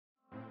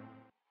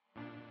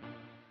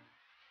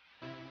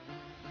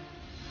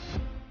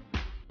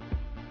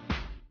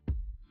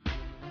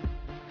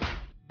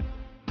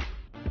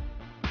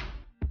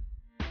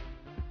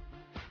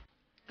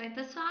Oi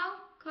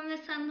pessoal,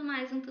 começando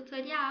mais um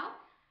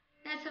tutorial,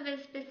 dessa vez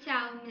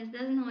especial mês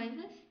das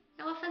noivas,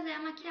 eu vou fazer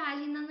a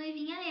maquiagem da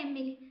noivinha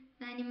Emily,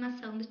 da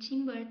animação do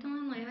Tim Burton,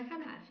 a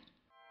Noiva-Cadáver.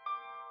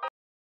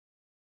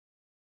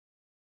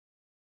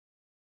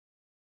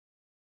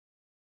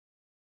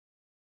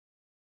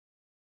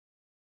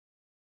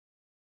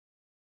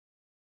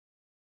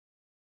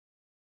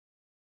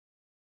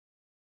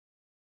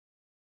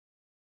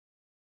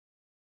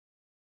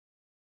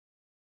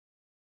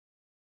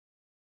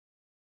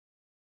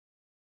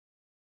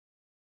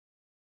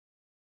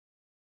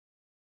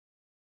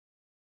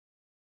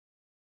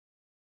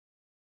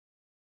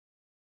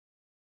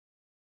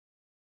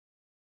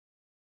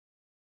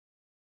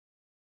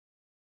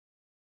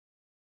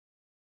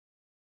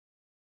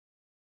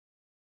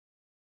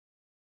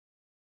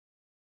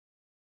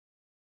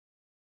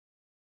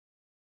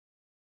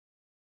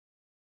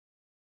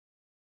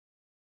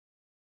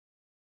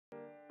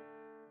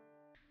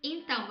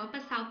 Então, vou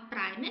passar o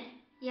primer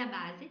e a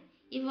base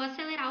e vou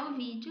acelerar o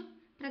vídeo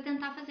para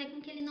tentar fazer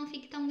com que ele não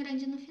fique tão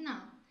grande no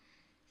final.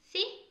 Se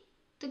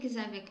tu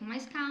quiser ver com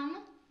mais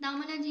calma, dá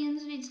uma olhadinha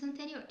nos vídeos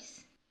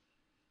anteriores.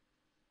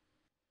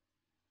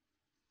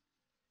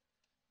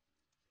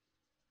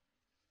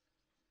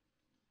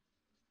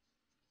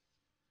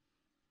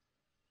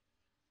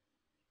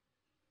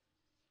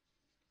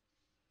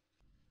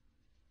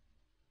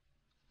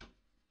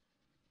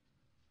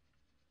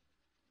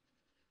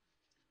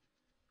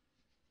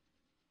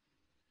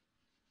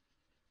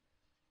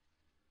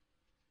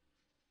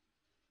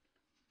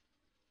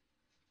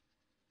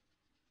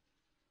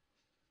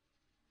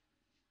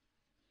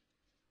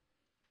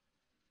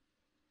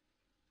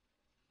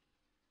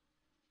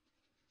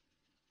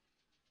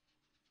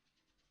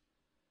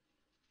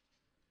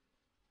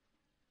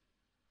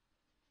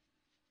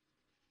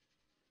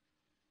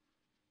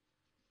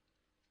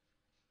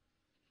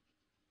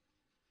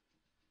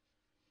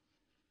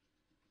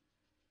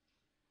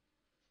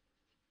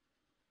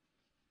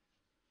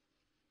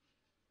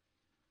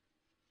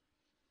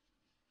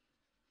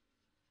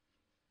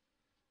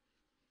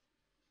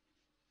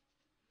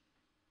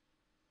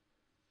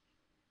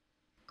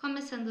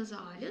 Começando os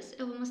olhos,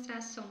 eu vou mostrar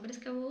as sombras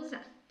que eu vou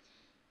usar.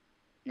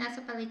 Nessa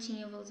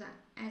paletinha eu vou usar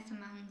essa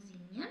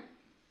marronzinha.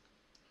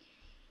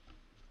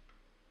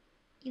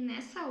 E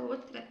nessa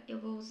outra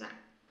eu vou usar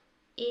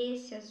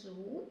esse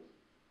azul,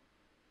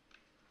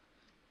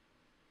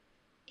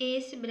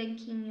 esse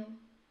branquinho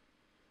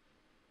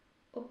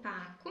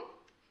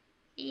opaco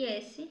e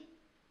esse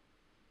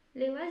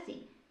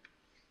lilazinho.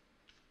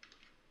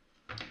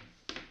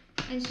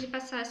 Antes de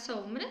passar as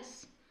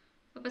sombras,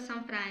 vou passar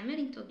um primer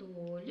em todo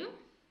o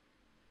olho.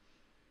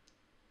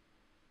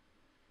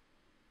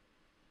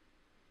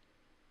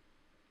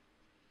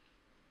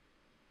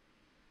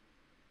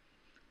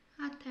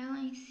 Até lá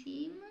em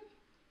cima.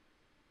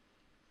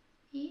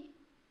 E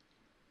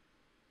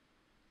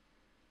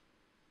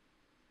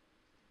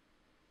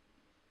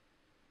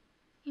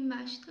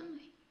embaixo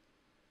também.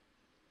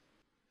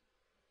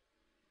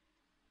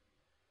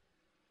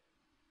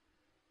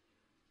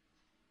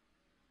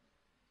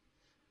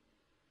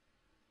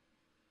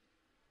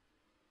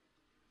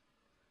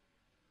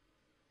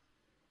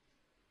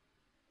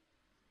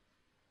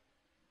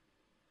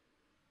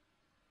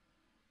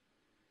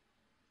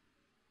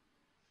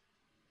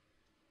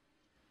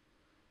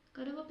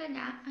 Agora eu vou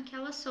pegar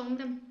aquela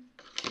sombra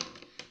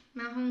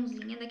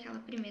marronzinha daquela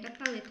primeira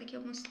paleta que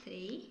eu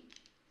mostrei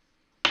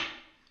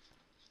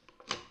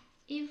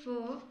e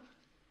vou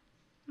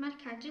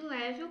marcar de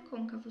leve o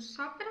côncavo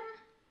só para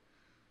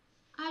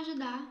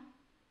ajudar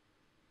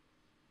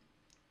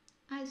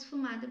a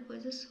esfumar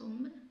depois a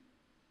sombra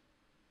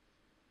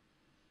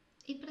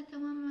e para ter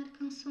uma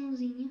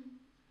marcaçãozinha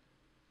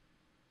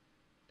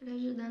para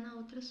ajudar na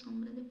outra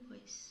sombra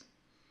depois.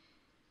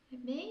 É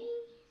bem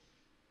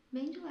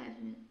de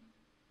leve mesmo.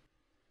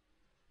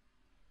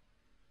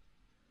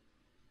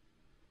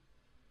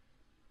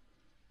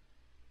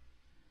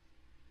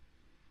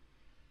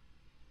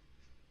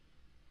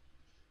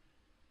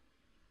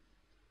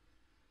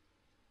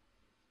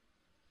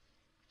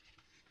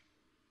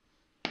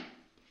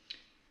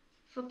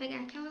 Vou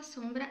pegar aquela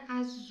sombra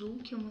azul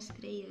que eu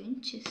mostrei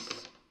antes,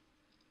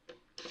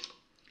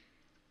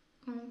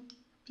 com um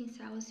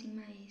pincel assim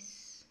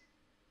mais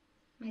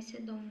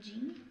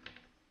redondinho.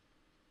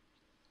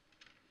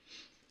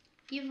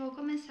 E vou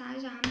começar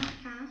já a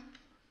marcar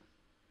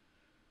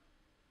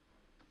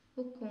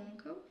o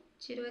côncavo.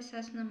 Tiro o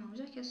excesso na mão,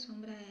 já que a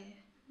sombra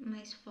é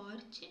mais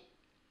forte.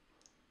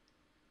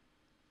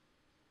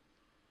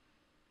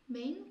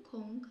 Bem no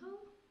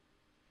côncavo.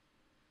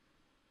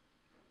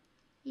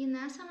 E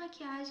nessa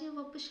maquiagem eu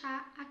vou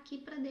puxar aqui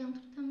pra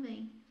dentro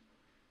também.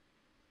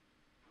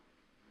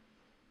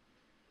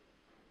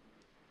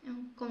 É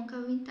um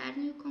côncavo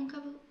interno e o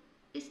côncavo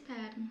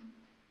externo.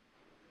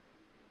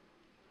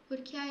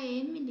 Porque a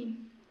Emily,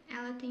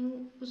 ela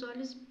tem os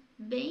olhos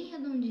bem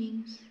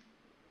redondinhos.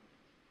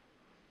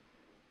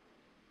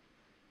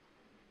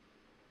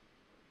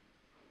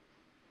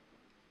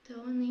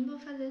 Então eu nem vou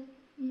fazer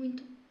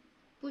muito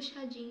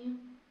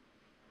puxadinho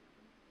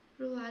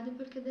pro lado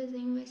porque o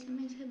desenho vai ser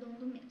mais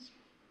redondo mesmo.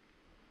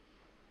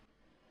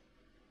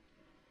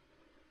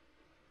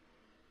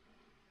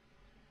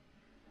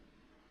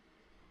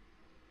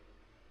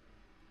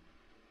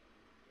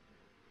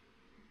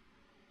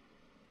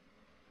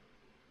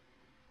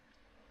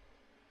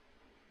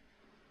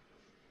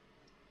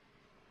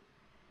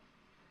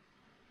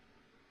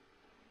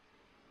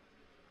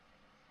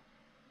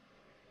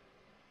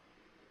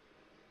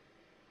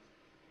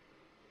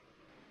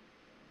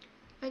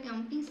 Vou pegar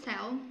um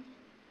pincel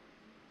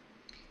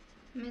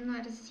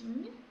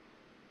menorzinho,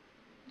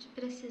 de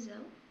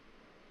precisão,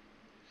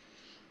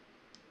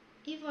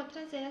 e vou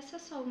trazer essa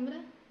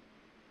sombra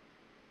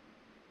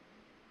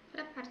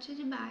para a parte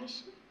de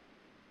baixo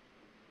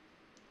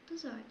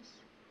dos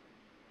olhos.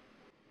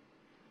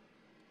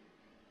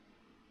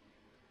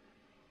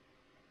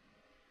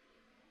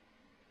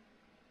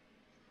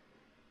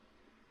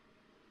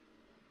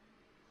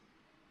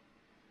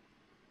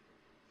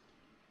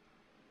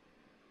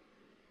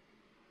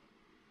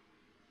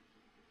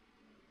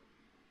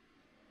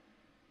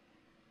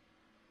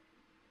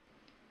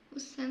 O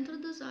centro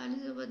dos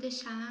olhos eu vou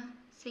deixar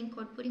sem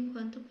cor por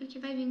enquanto, porque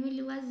vai vir o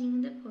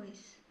lilazinho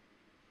depois.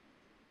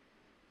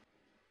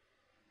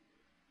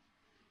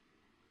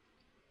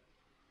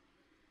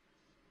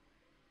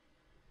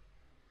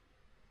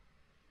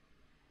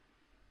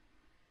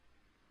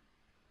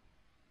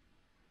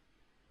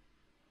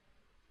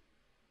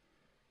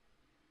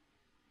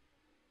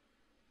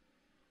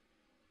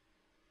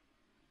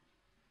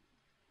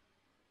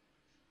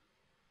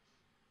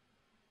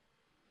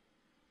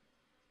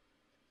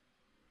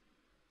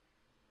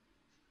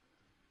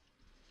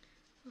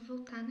 Vou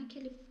voltar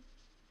naquele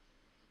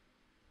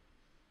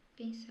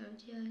pincel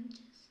de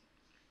antes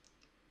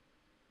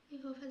e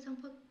vou fazer um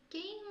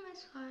pouquinho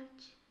mais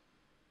forte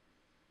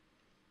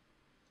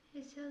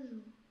esse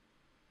azul.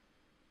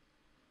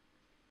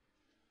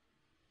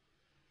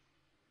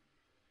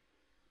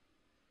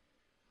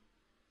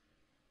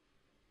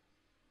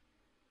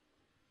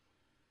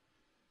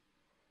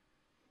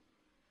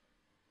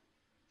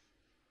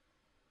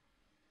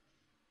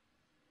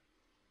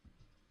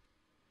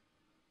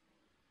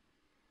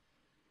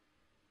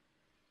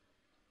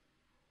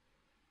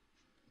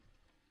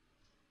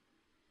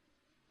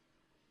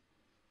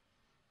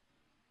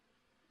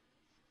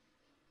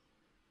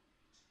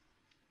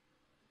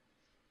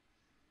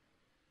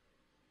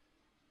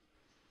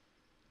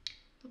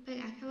 Vou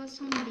pegar aquela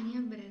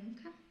sombrinha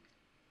branca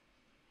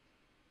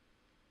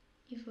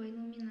e vou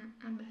iluminar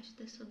abaixo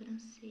da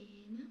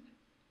sobrancelha.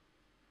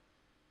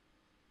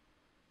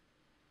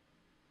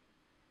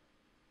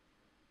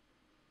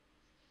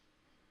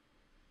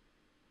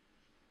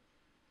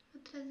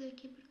 Vou trazer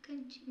aqui pro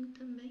cantinho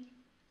também.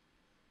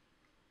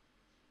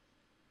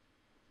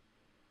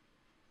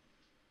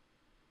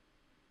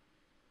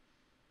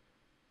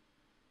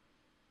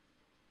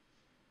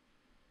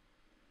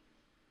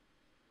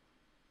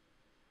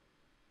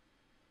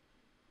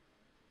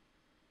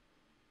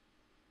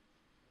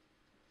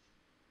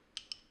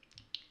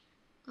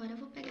 Agora eu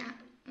vou pegar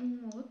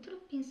um outro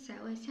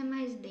pincel, esse é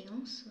mais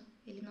denso,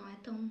 ele não é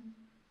tão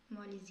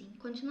molezinho.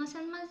 Continua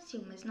sendo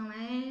macio, mas não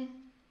é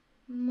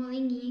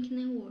molenguinho que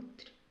nem o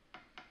outro.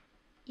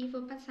 E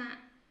vou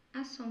passar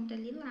a sombra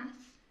lilás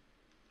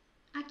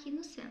aqui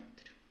no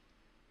centro.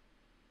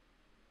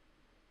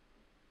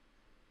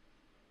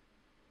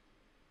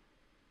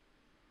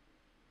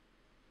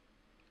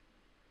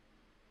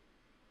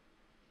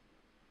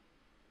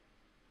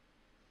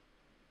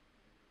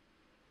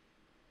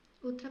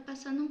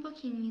 Ultrapassando um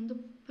pouquinho, indo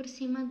por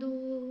cima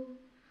do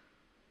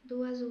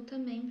azul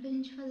também, pra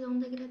gente fazer um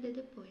degradê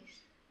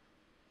depois.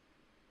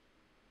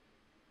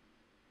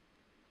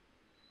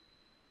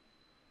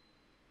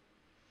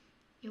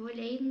 Eu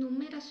olhei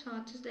inúmeras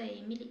fotos da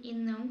Emily e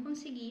não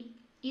consegui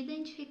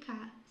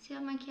identificar se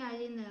a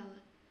maquiagem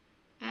dela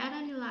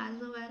era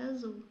lilás ou era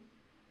azul.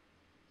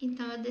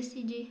 Então eu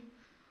decidi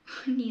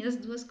unir as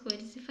duas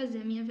cores e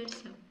fazer a minha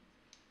versão.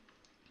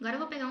 Agora eu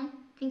vou pegar um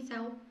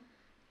pincel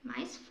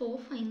mais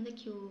fofo ainda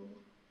que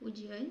o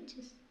de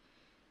antes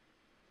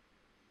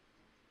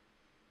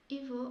e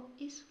vou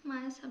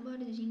esfumar essa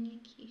bordinha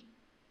aqui.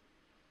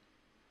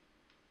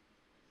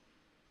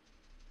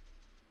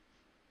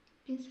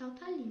 O pincel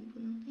tá limpo,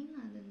 não tem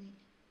nada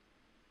nele.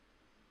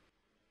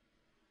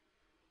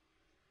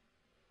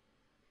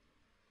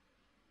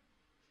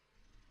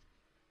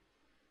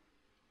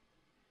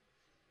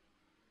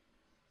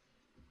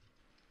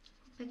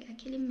 Vou pegar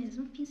aquele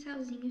mesmo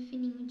pincelzinho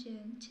fininho de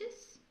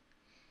antes.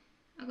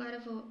 Agora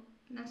eu vou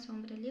na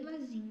sombra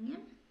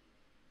lilazinha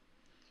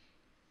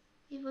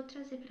e vou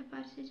trazer para a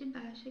parte de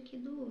baixo aqui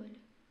do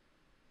olho.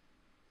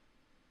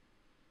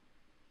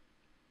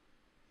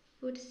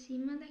 Por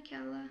cima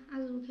daquela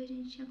azul que a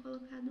gente tinha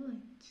colocado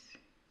antes.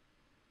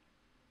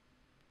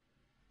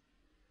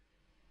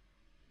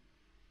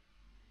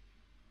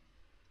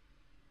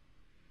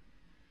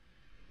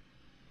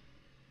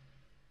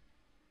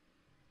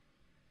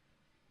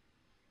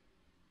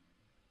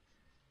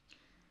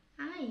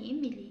 A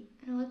Emily,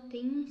 ela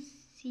tem uns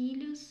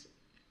cílios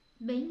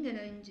bem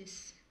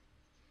grandes.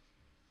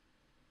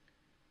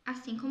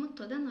 assim como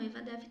toda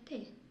noiva deve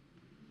ter.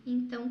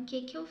 Então, o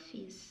que eu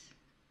fiz?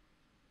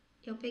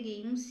 Eu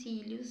peguei uns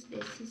cílios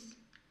desses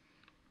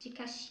de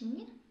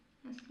caixinha,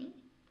 assim,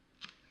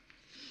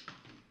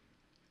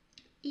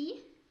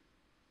 e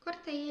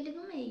cortei ele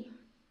no meio.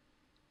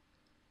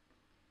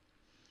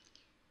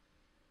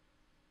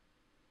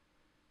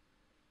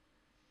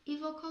 E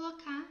vou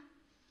colocar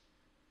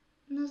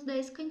nos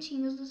dois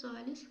cantinhos dos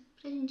olhos,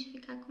 pra gente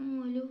ficar com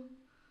um olho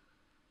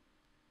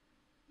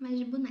mais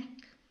de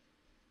boneca.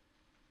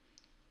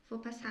 Vou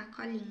passar a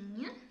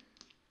colinha.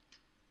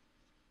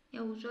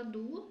 Eu uso a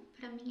Duo,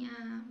 pra mim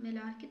é a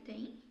melhor que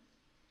tem.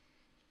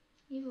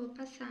 E vou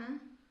passar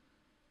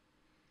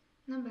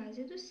na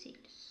base dos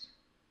cílios.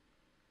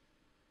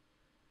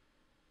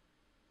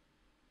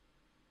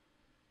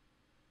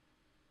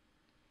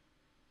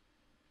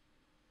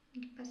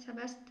 Tem que passar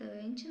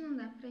bastante, não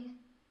dá pra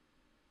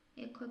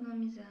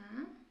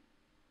economizar.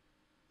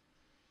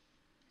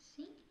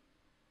 Assim.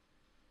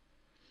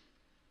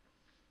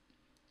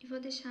 E vou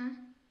deixar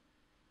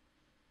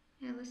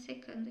ela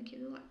secando aqui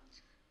do lado.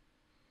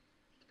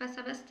 Tem que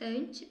passar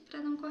bastante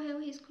pra não correr o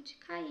risco de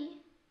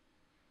cair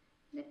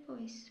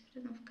depois,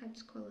 pra não ficar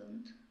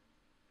descolando.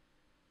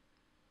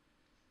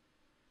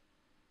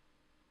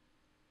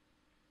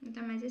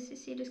 Ainda mais esses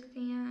cílios que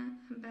tem a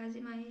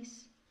base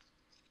mais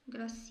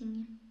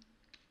grossinha.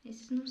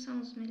 Esses não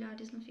são os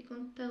melhores, não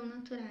ficam tão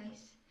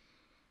naturais.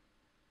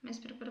 Mas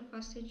pra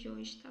proposta de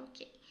hoje tá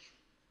ok.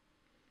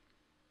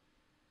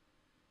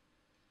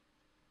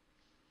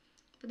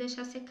 Vou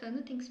deixar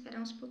secando, tem que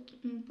esperar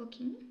um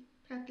pouquinho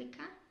pra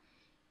aplicar.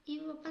 E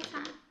vou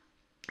passar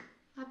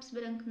lápis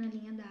branco na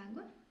linha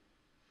d'água.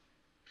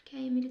 Porque a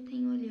Emily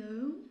tem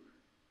olhão.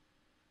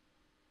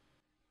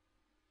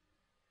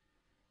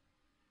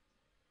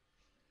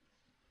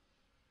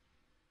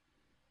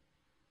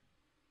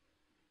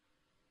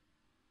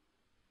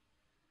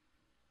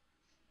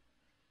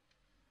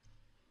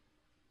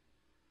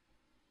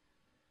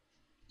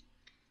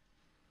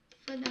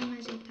 Vou dar uma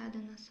ajeitada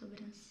na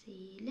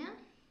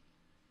sobrancelha.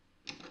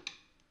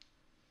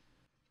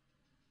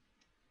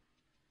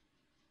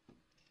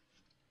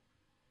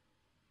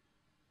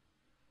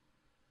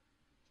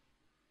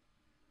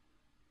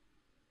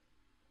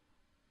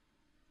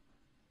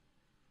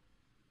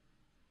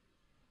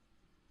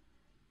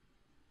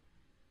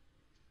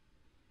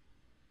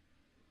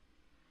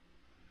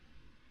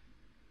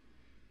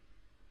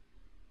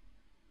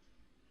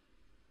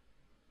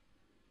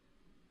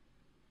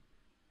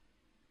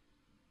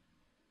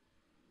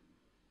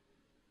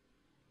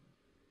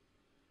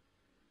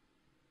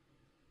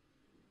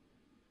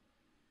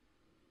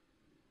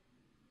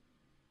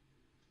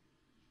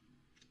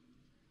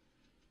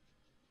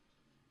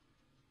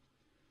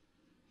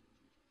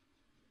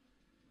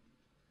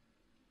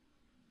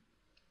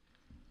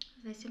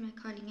 Ver se a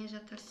minha colinha já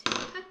tá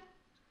seca.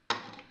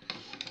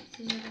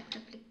 Se já dá pra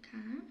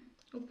aplicar.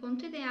 O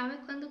ponto ideal é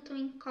quando tu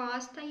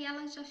encosta e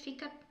ela já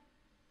fica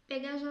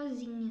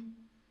pegajosinha.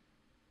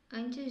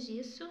 Antes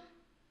disso,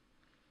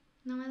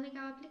 não é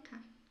legal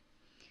aplicar.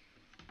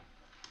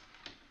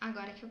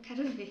 Agora que eu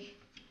quero ver.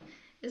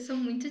 Eu sou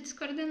muito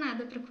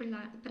descoordenada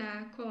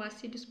pra colar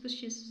cílios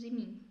postiços em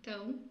mim.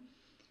 Então,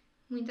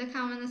 muita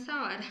calma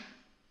nessa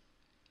hora.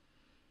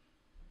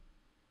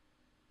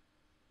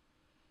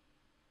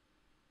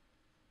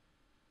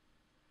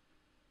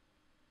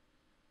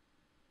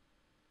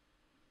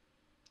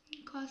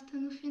 Encosta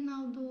no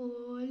final do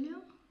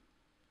olho.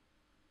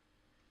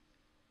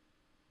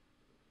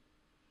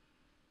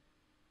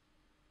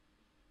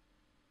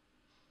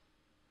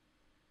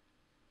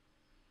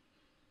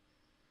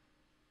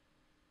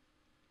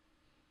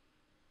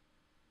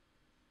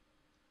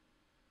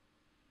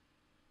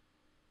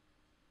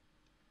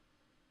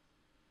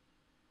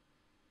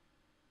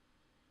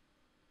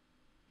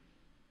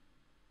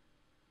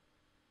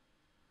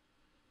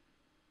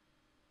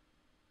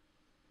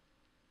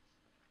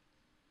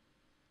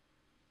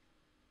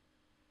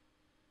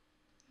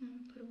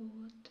 Um pro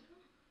outro.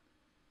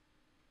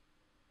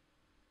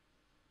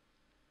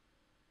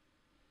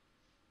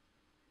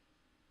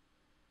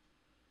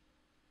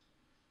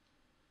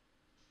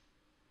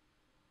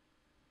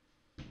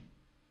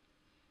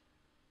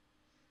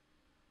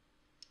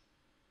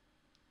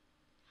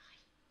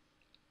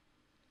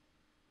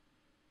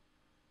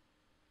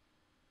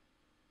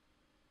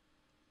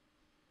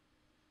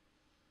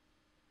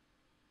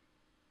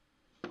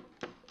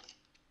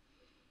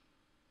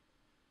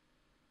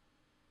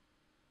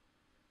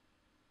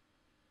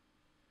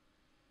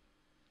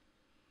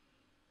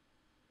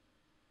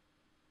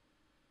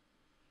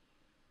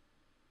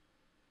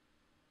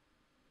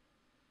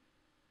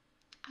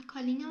 A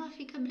colinha ela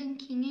fica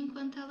branquinha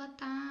enquanto ela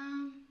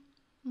tá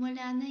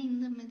molhada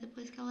ainda, mas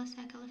depois que ela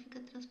seca ela fica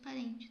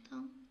transparente,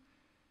 então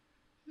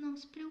não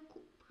se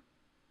preocupa.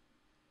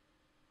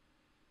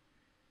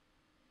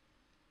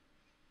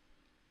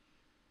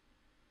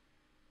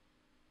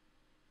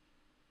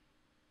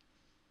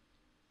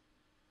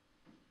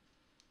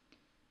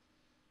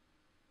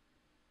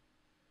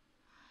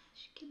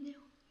 Acho que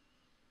deu.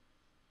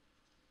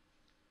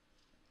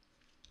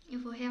 Eu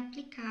vou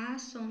reaplicar a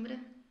sombra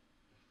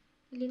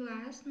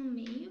lilás no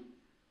meio,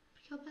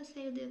 porque eu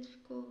passei o dedo,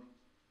 ficou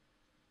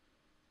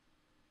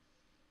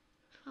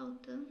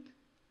faltando.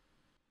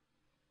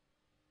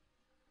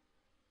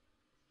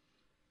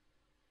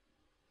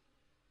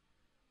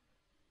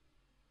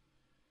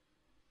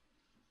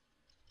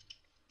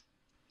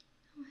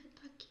 Um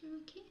retoquinho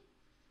aqui.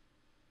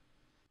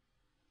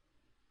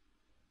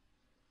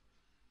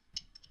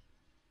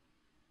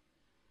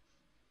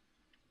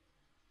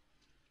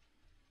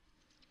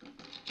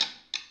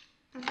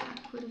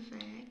 Passar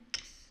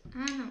Curvex.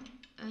 Ah, não.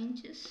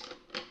 Antes,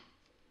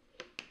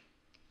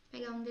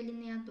 pegar um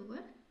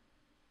delineador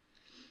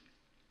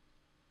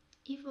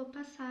e vou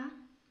passar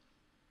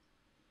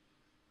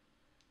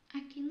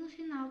aqui no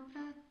final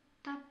pra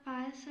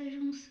tapar essa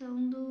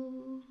junção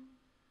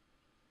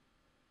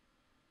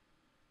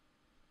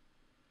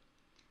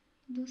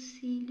do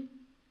cílio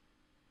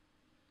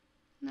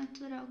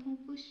natural com o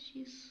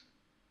postiço.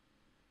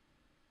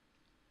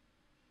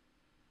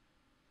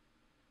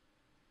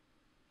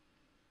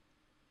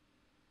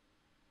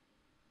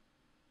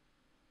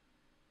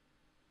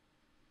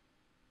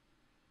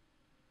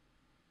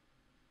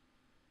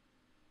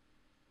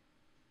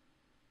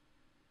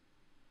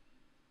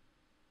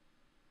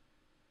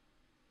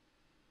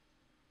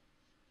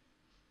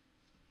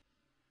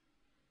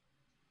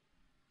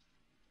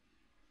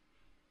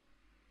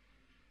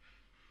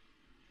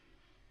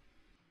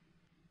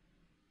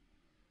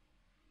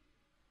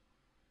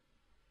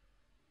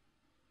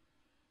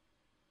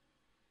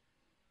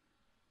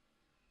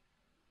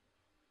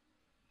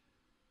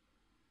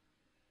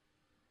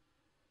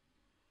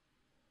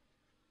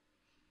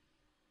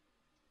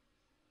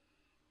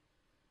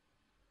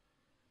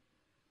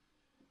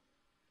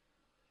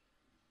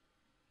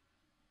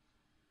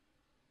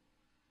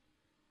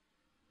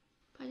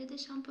 Pode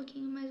deixar um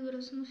pouquinho mais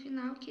grosso no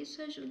final, que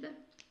isso ajuda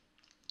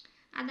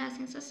a dar a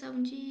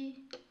sensação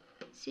de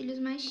cílios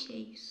mais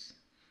cheios.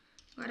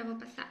 Agora eu vou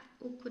passar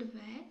o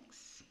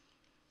Curvex.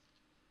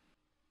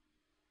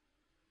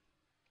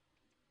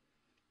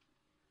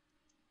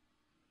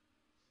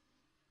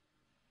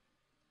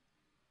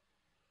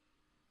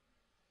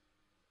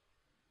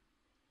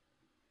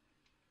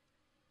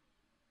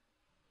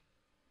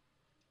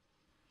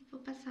 E vou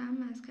passar a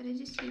máscara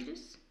de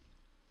cílios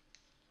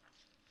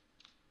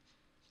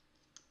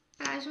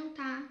para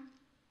juntar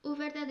o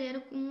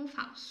verdadeiro com o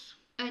falso.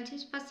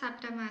 Antes de passar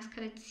para a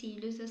máscara de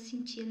cílios, eu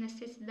senti a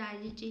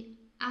necessidade de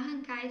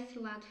arrancar esse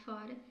lado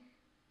fora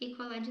e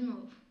colar de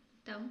novo.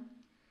 Então,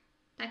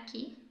 tá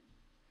aqui.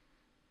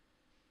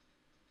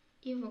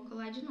 E vou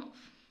colar de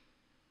novo.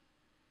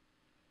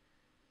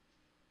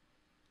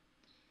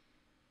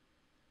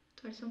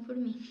 Torçam por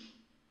mim.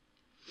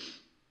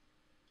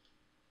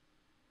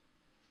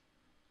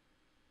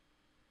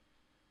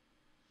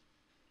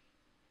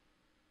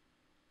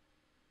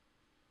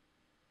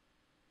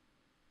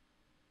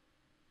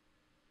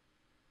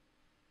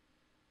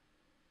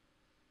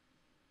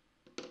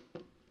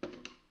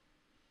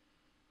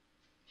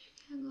 Acho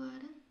que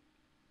agora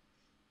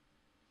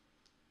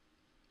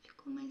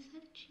ficou mais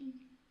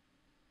certinho.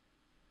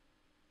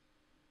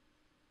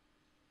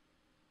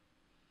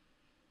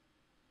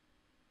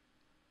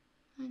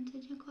 Antes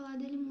eu tinha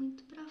colado ele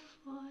muito pra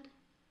fora.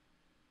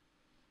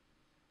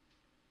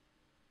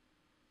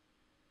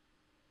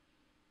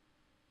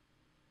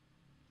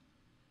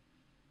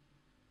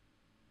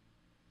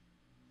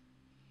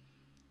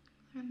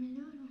 Agora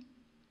melhorou.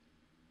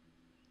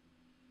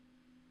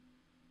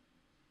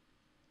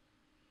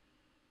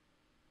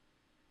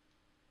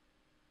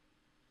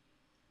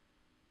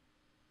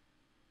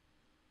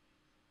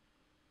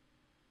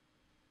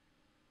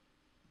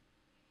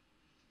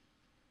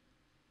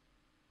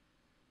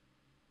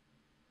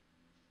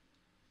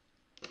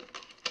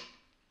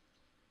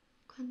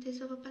 Enquanto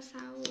isso eu vou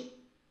passar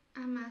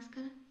a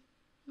máscara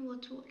no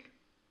outro olho.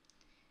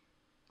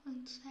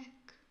 Enquanto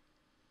seca.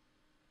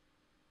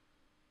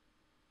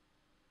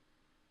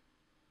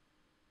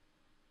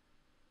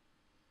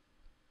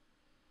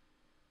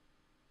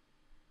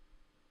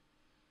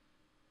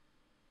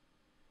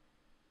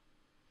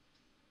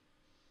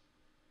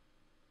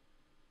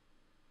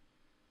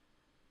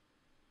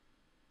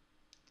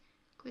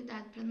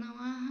 Cuidado pra não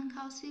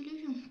arrancar o cílio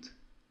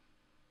junto.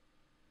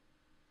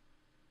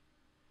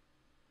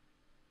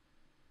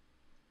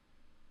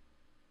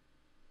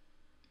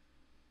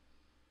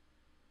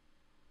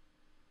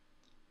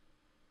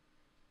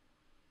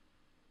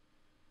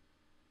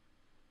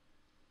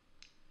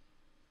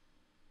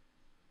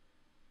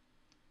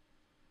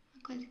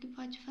 Uma coisa que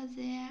pode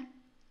fazer é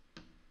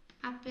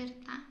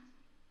apertar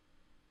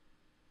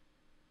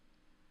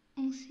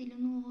um cílio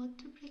no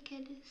outro para que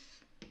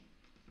eles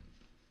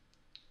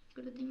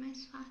grudem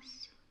mais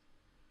fácil.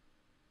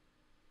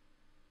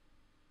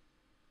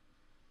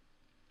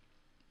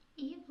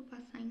 E vou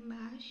passar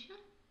embaixo.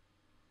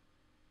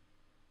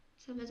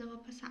 Dessa vez eu vou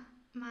passar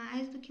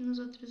mais do que nos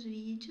outros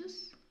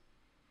vídeos,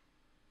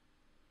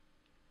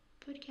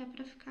 porque é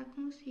pra ficar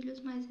com os cílios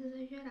mais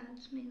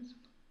exagerados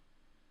mesmo.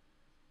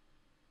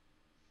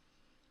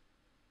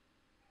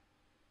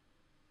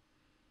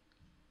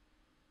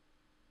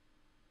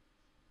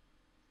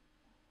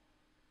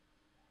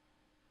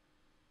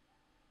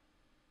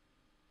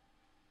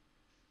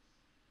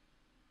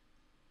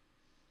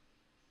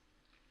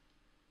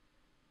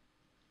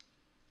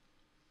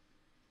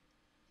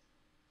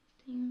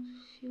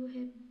 fio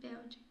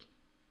rebelde aqui.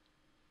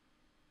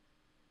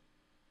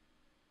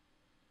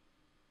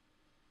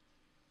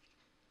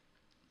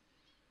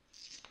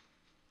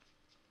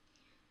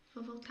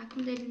 Vou voltar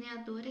com o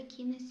delineador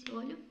aqui nesse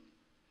olho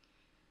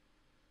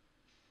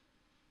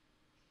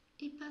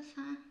e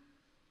passar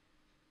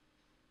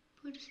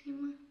por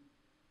cima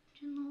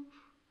de novo.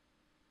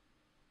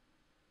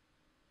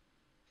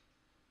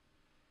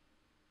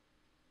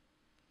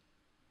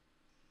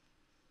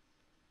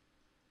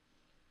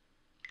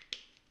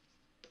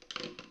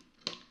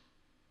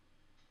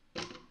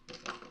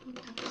 Vou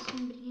botar com a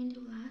sombrinha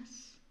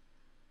lilás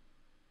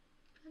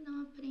pra dar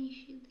uma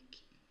preenchida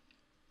aqui.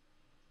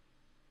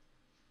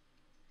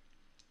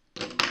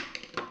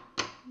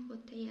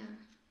 Botei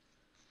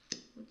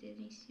o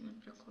dedo em cima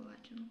pra colar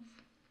de novo.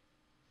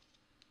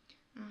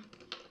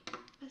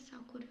 Passar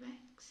o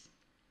Curvex.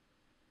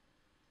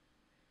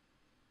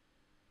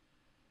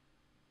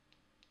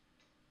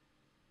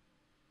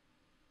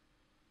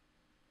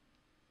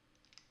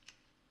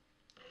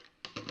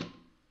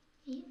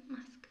 E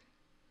máscara.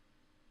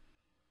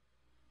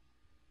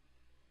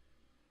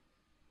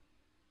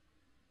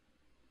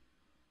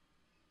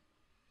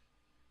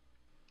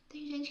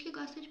 Tem gente que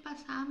gosta de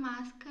passar a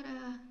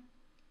máscara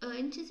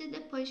antes e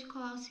depois de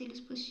colar os cílios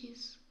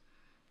postiços.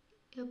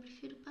 Eu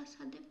prefiro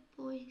passar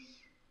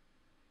depois.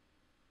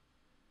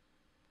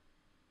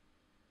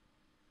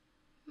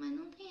 Mas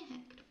não tem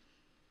regra.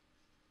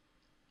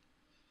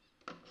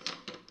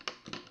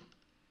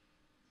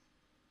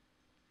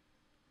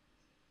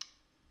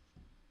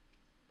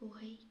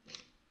 Borrei.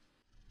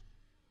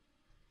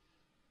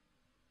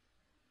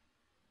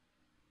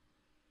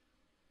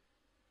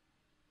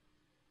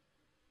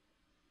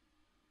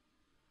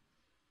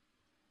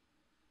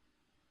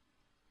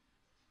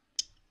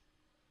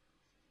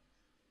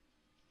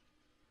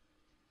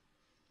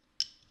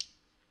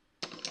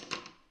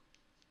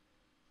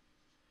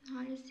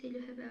 Olha o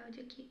cílio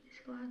rebelde aqui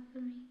desse lado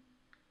também.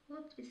 Ô,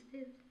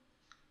 tristeza.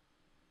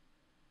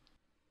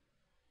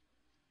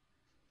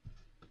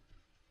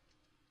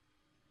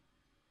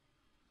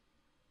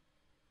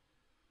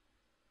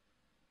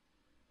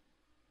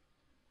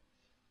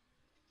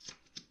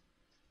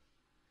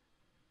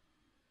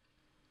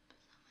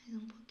 Mais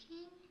um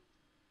pouquinho.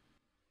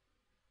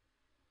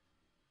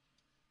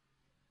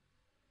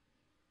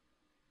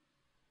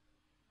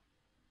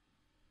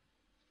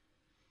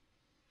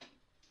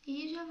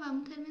 E já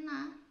vamos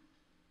terminar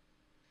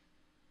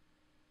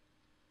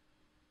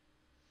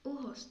o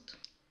rosto.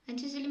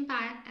 Antes de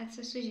limpar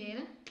essa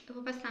sujeira, eu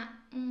vou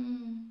passar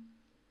um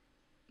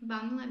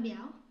balme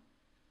labial.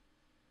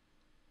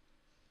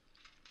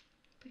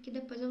 Porque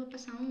depois eu vou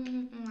passar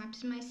um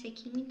lápis mais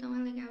sequinho, então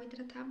é legal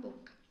hidratar a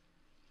boca.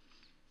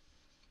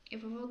 Eu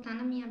vou voltar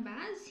na minha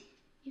base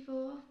e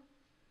vou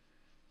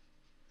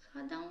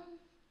só dar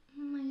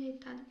uma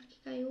ajeitada porque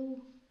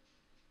caiu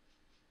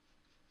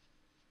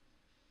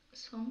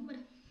sombra.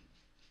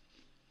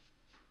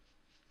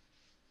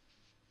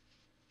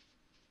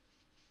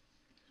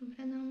 Só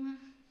pra dar uma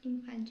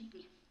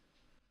limpadinha.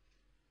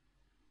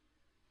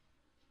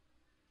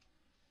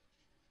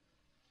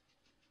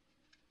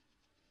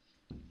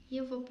 E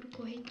eu vou pro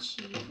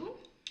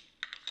corretivo.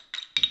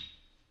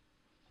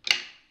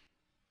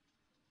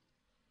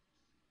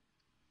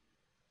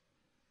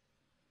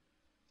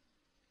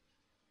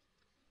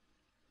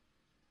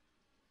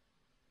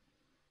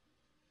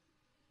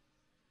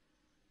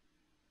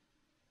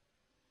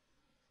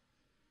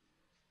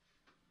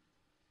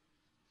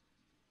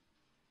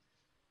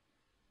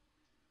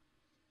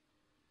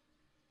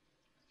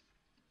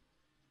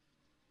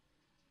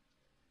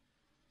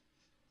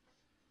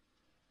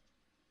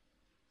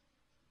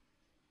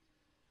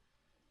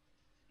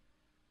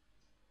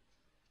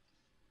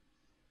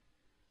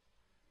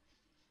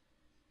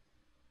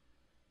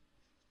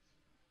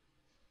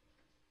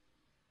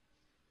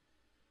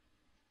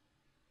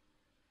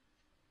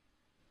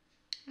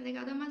 É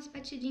legal dar umas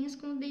batidinhas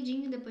com o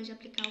dedinho depois de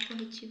aplicar o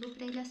corretivo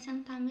para ele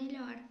assentar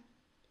melhor.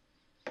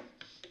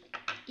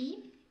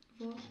 E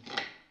vou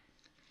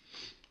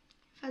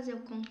fazer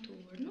o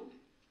contorno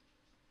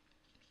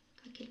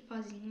com aquele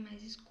pozinho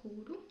mais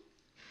escuro.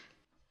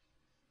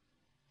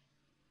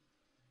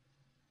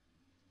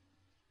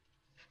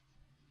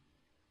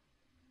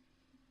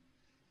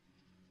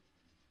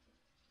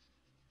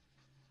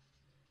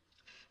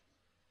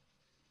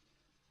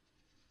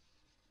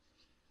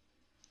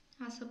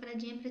 Uma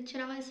sopradinha para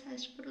tirar o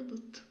excesso de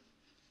produto.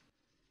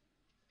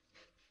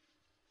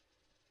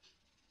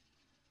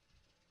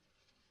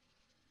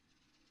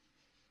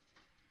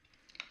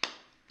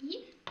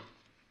 E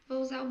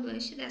vou usar o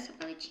blush dessa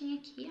paletinha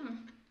aqui,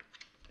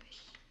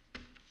 ó.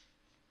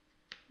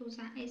 Vou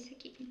usar esse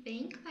aqui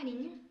bem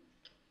clarinho.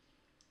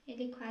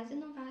 Ele quase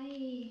não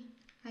vai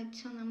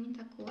adicionar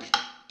muita cor.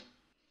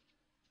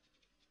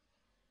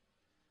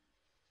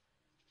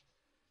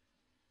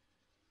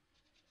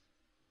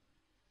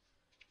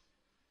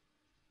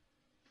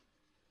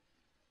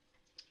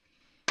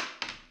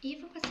 E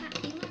vou passar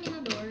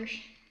iluminador.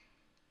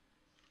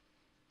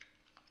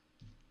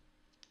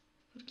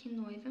 Porque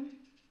noiva tem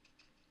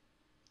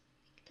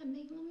que estar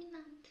bem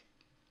iluminada.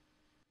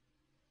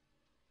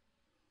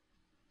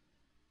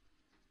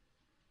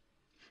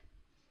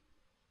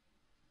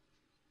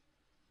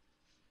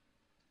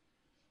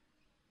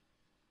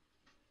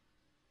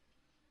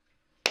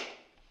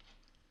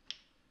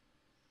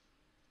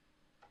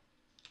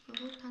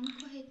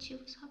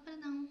 corretivo só pra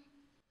dar um...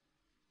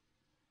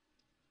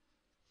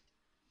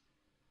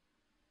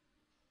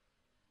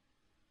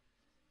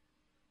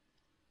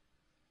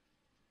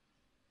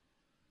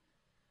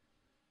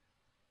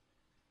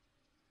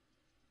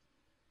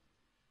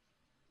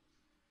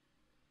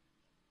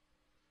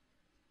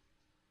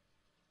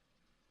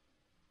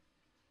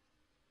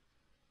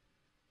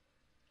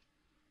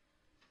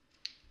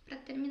 Pra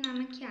terminar a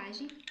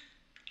maquiagem,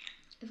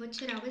 eu vou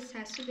tirar o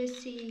excesso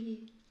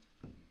desse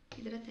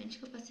hidratante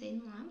que eu passei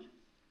no lábio.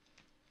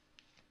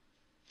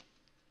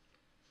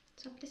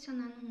 Só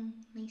pressionar num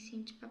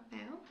lencinho de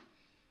papel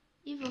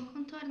e vou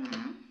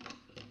contornar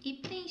e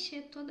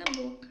preencher toda a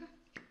boca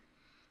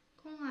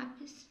com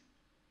lápis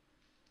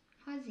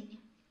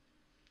rosinha.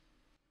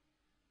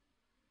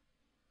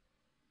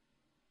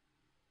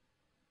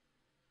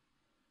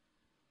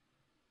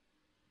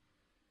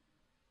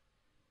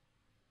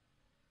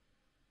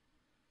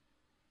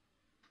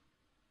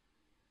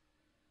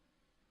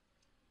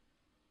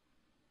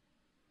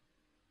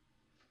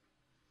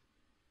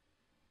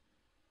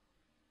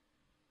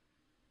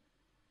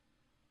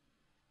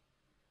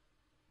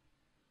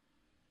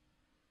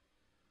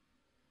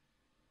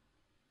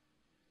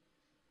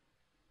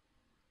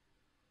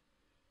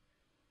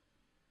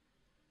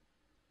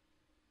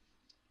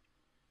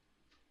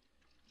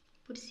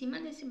 Por cima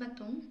desse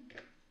batom,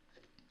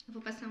 eu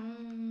vou passar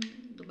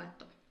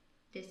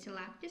desse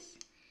lápis,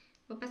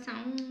 vou passar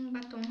um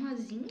batom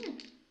rosinha,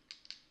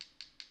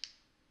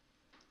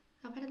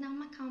 só para dar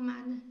uma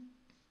acalmada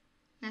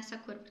nessa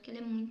cor, porque ele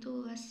é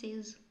muito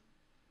aceso.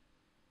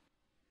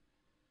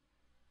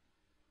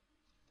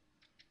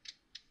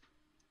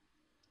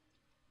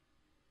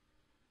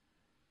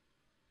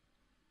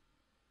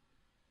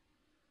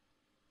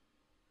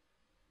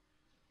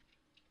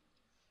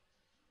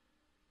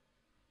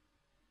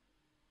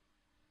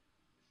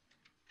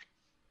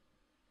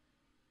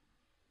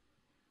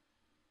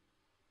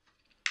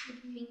 Eu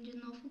vou vir de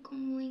novo com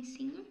um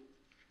lencinho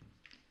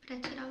para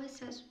tirar o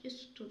excesso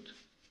disso tudo.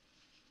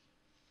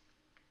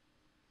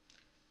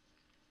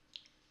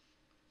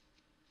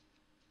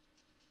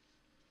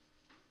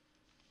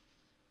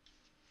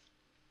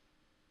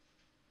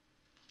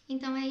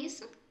 Então é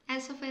isso.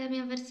 Essa foi a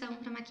minha versão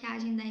para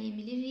maquiagem da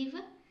Emily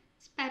Viva.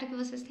 Espero que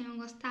vocês tenham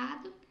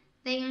gostado.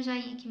 Deem um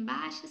joinha aqui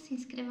embaixo, se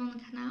inscrevam no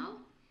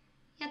canal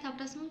e até o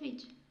próximo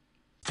vídeo.